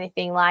or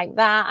anything like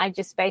that. I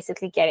just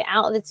basically get it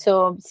out of the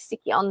tub, stick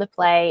it on the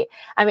plate.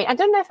 I mean, I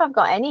don't know if I've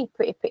got any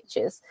pretty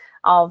pictures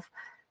of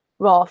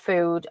raw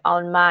food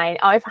on mine,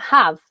 or if I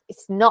have,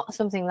 it's not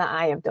something that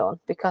I have done,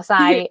 because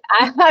I'm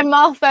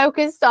more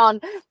focused on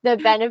the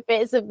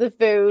benefits of the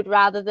food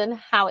rather than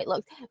how it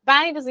looks.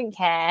 Barney doesn't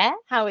care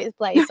how it's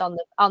placed on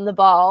the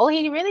bowl.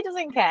 He really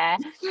doesn't care.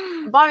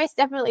 Boris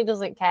definitely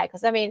doesn't care,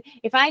 because I mean,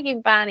 if I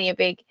give Barney a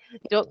big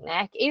duck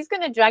neck, he's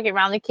going to drag it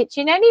around the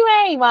kitchen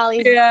anyway while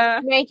he's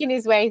making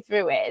his way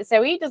through it.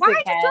 So he doesn't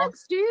care. Why do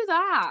dogs do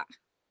that?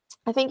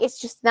 I think it's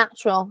just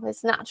natural.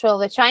 It's natural.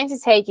 They're trying to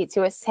take it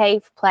to a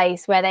safe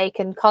place where they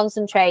can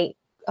concentrate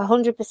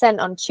 100%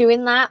 on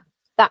chewing that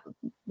that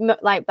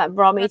like that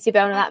raw meaty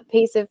bone and that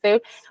piece of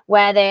food,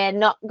 where they're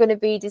not going to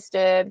be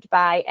disturbed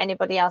by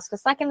anybody else.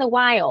 Because like in the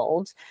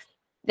wild,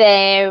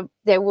 there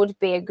would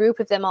be a group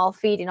of them all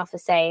feeding off the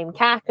same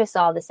carcass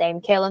or the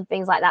same kill and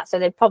things like that. So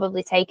they'd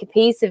probably take a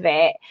piece of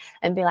it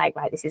and be like,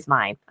 right, this is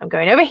mine. I'm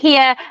going over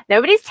here.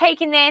 Nobody's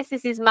taking this.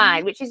 This is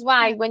mine. Which is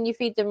why when you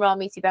feed them raw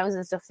meaty bones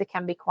and stuff, they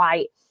can be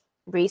quite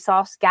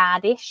resource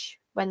guardish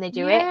when they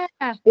do it,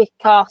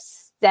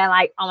 because they're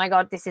like, oh my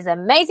God, this is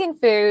amazing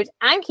food.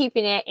 I'm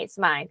keeping it. It's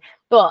mine.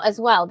 But as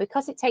well,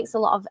 because it takes a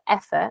lot of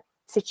effort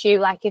to chew,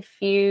 like if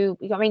you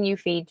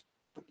feed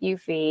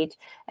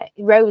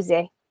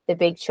Rosie the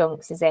big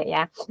chunks, is it?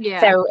 Yeah.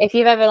 So if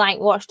you've ever like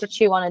watched her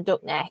chew on a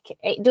duck neck,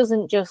 it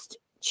doesn't just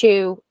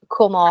chew,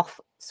 come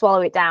off,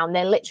 swallow it down.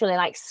 They're literally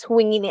like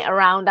swinging it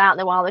around out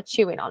there while they're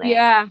chewing on it.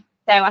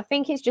 So I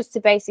think it's just to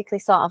basically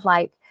sort of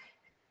like,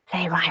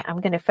 hey, right,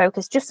 I'm going to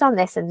focus just on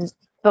this and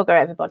bugger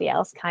everybody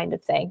else kind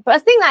of thing. But I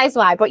think that is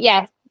why. But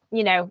yeah,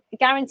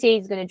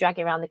 guaranteed he's going to drag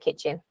it around the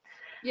kitchen.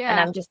 And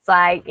I'm just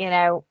like,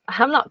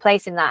 I'm not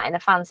placing that in a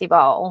fancy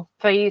bowl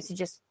for you to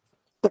just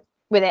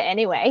with it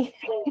anyway.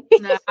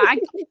 No,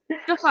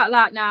 stuff like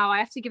that now, I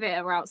have to give it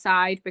her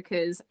outside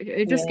because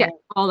it just gets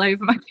all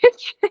over my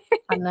kitchen.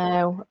 I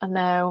know.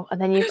 And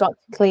then you've got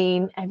to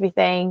clean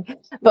everything.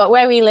 But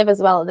where we live as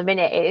well at the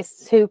minute, it is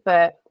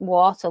super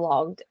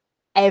waterlogged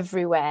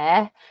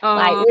everywhere.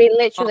 Like we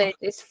literally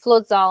there's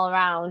floods all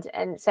around,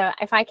 and so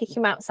if I kick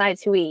him outside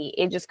to eat,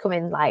 he'd just come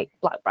in like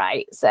black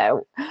bright.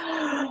 So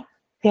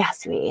he has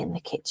to eat in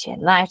the kitchen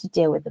and I have to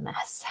deal with the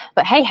mess.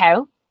 But hey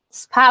ho,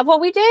 it's part of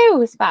what we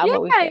do. It's part of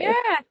what we do.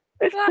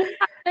 That's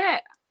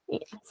it.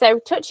 So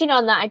touching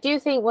on that, I do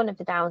think one of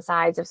the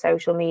downsides of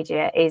social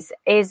media is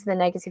the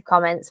negative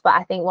comments. But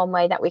I think one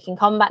way that we can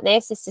combat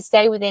this is to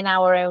stay within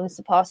our own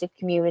supportive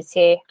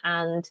community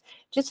and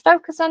just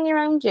focus on your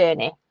own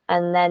journey.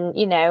 And then,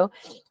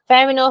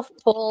 fair enough,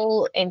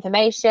 pull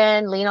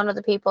information, lean on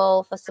other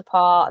people for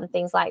support and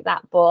things like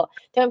that. But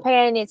don't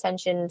pay any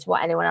attention to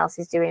what anyone else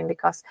is doing,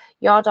 because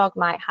your dog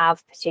might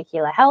have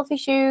particular health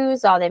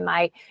issues, or they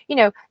might,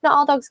 not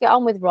all dogs get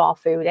on with raw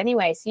food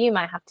anyway. So you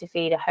might have to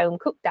feed a home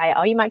cooked diet,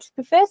 or you might just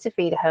prefer to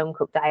feed a home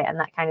cooked diet and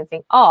that kind of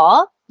thing.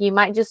 Or you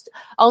might just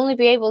only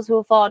be able to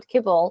afford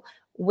kibble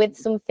with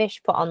some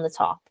fish put on the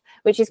top,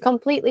 which is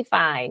completely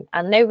fine.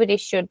 And nobody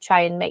should try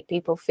and make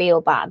people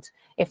feel bad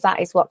if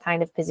that is what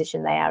kind of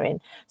position they are in.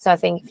 So I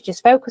think if you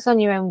just focus on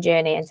your own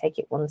journey and take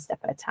it one step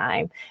at a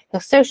time,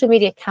 because social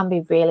media can be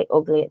really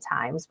ugly at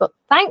times. But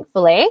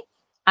thankfully,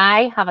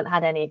 I haven't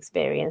had any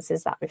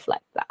experiences that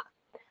reflect that.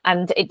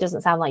 And it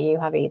doesn't sound like you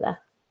have either.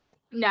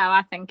 No,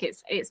 I think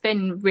it's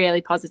been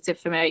really positive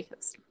for me.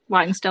 That's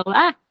why I'm still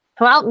there.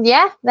 Well,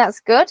 yeah,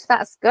 that's good.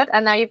 That's good.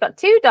 And now you've got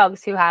 2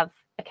 dogs who have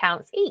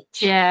accounts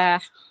each. Yeah.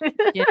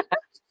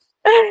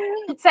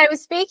 So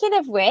speaking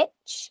of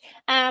which,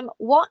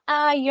 what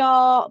are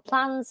your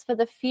plans for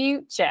the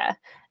future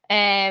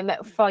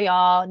for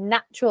your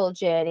natural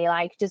journey?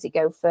 Like, does it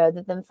go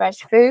further than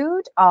fresh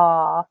food,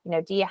 or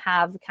do you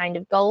have kind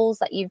of goals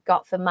that you've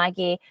got for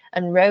Maggie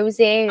and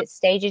Rosie,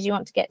 stages you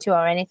want to get to,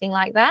 or anything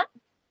like that?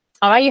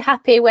 Or are you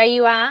happy where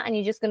you are and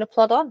you're just going to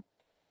plod on?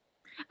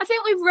 I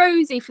think with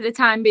Rosie, for the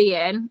time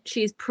being,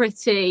 she's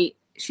pretty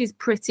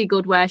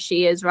good where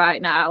she is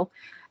right now.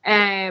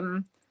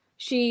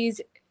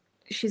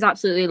 She's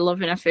absolutely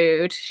loving her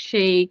food.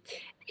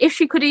 If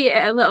she could eat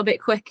it a little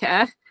bit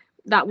quicker,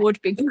 that would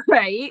be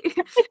great.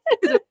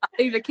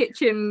 Leave the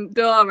kitchen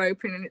door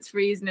open and it's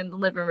freezing in the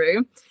living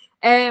room.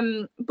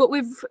 But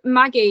with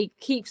Maggie,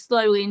 keep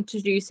slowly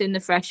introducing the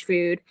fresh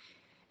food.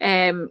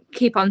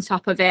 Keep on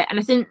top of it, and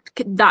I think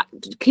that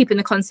keeping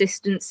the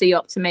consistency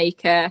up to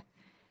make her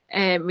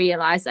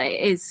realise that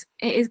it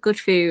is good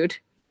food.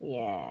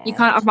 Yeah, you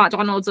can't have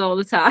McDonald's all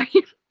the time.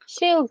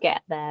 She'll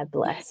get there,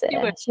 bless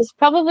her. She's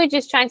probably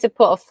just trying to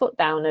put her foot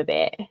down a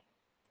bit.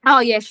 Oh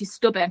yeah, she's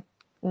stubborn.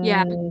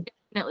 Yeah,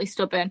 definitely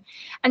stubborn.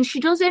 And she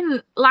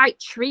doesn't like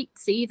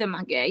treats either,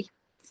 Maggie.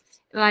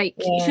 Like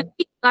she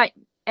eat like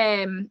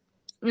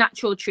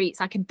natural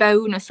treats, like a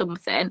bone or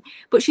something,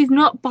 but she's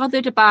not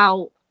bothered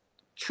about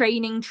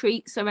training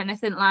treats or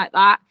anything like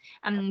that.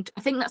 And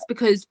I think that's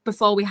because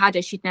before we had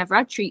her, she'd never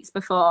had treats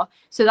before.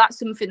 So that's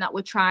something that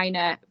we're trying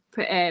to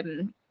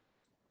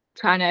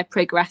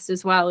progress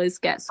as well, is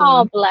get some.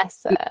 Oh,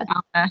 bless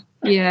her.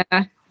 Yeah.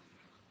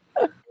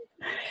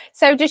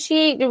 So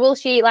will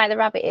she eat like the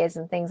rabbit ears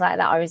and things like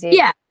that, or is it?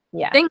 Yeah,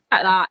 things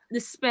like that. The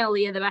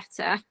smellier the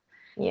better.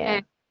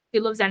 Yeah.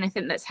 She loves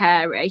anything that's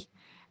hairy.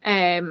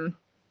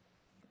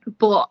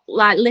 But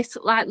like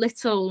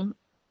little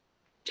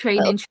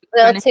training,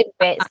 little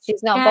tidbits,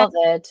 she's not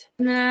bothered.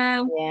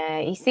 No. Yeah,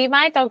 you see,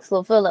 my dogs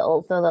love the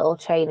little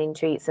training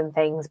treats and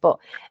things, but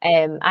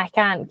I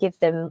can't give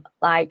them,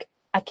 like,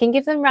 I can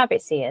give them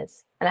rabbit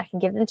ears and I can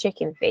give them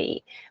chicken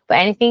feet, but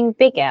anything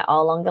bigger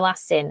or longer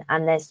lasting,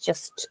 and there's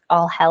just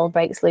all hell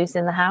breaks loose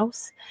in the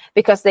house,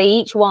 because they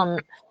each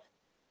want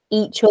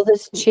each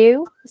other's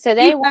chew. So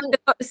they've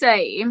got the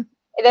same.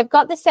 They've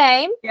got the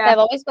same. Yeah. They've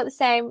always got the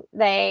same.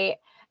 They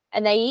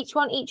each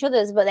want each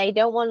other's, but they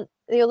don't want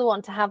the other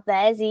one to have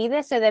theirs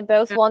either. So they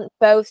both want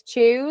both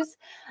chews.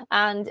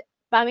 And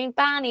I mean,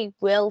 Barney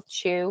will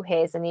chew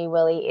his and he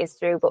will eat his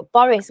through, but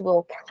Boris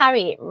will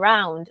carry it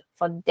round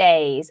for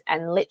days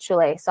and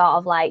literally sort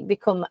of like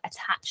become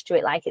attached to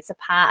it like it's a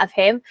part of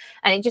him.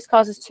 And it just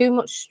causes too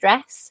much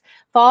stress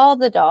for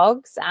the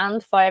dogs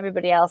and for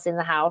everybody else in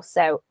the house.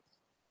 So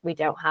we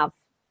don't have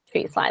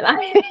treats like that.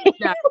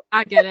 No,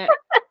 I get it.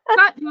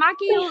 But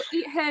Maggie will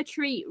eat her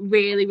treat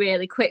really,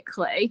 really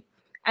quickly.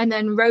 And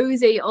then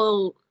Rosie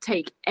will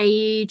take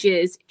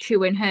ages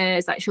chewing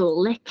hers. Like she'll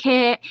lick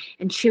it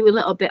and chew a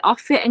little bit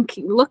off it and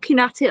keep looking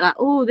at it like,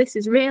 oh, this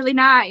is really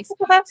nice.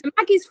 So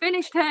Maggie's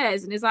finished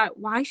hers and is like,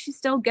 why is she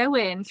still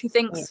going? She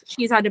thinks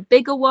she's had a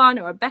bigger one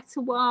or a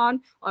better one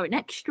or an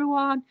extra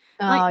one.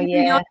 Oh, like,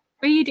 you're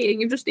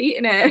reading, you've just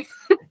eaten it.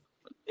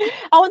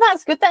 Oh,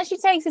 that's good that she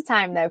takes the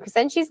time though, because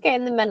then she's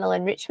getting the mental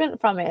enrichment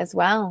from it as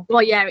well.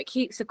 Well, yeah, it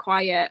keeps her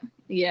quiet.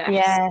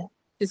 Yeah.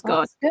 It's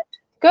good.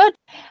 Good.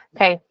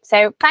 Okay,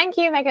 so thank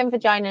you, Megan, for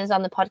joining us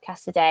on the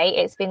podcast today.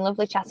 It's been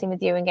lovely chatting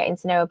with you and getting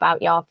to know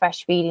about your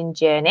fresh feeding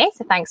journey.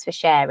 So thanks for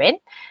sharing.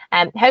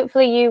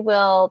 Hopefully you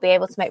will be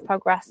able to make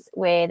progress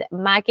with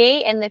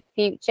Maggie in the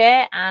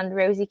future and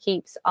Rosie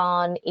keeps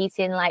on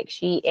eating like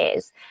she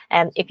is.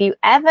 If you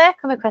ever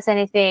come across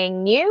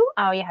anything new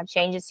or you have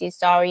changes to your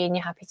story and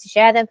you're happy to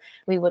share them,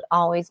 we would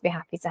always be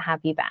happy to have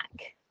you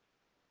back.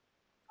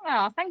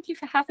 Oh, thank you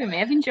for having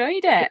me. I've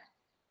enjoyed it.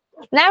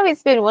 No,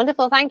 it's been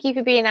wonderful. Thank you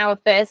for being our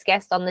first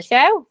guest on the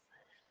show.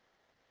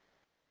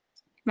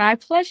 My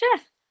pleasure.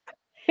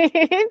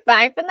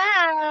 Bye for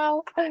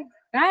now.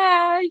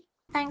 Bye.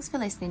 Thanks for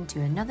listening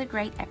to another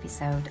great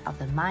episode of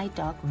the My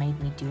Dog Made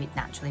Me Do It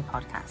Naturally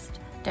podcast.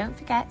 Don't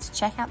forget to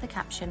check out the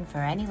caption for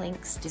any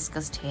links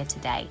discussed here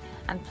today.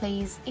 And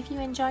please, if you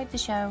enjoyed the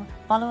show,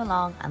 follow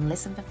along and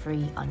listen for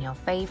free on your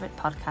favourite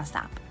podcast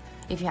app.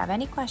 If you have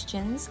any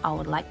questions or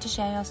would like to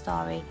share your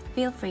story,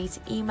 feel free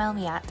to email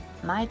me at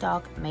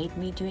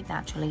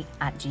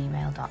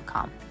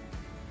mydogmademedoitnaturally@gmail.com.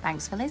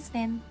 Thanks for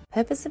listening.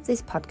 Purpose of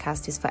this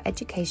podcast is for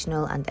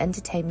educational and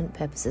entertainment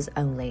purposes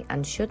only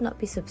and should not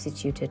be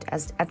substituted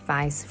as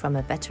advice from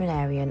a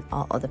veterinarian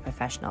or other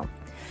professional.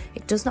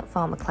 It does not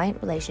form a client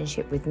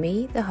relationship with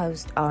me, the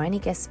host, or any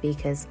guest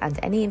speakers, and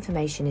any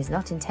information is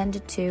not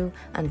intended to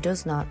and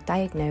does not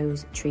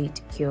diagnose,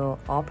 treat, cure,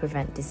 or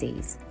prevent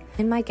disease.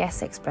 My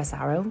guests express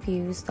our own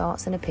views,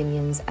 thoughts and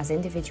opinions as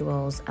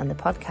individuals, and the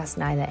podcast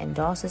neither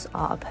endorses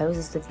or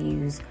opposes the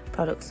views,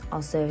 products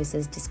or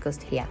services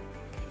discussed here.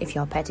 If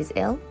your pet is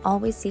ill,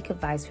 always seek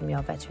advice from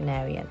your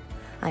veterinarian.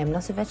 I am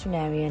not a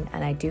veterinarian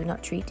and I do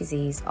not treat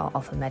disease or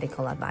offer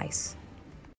medical advice.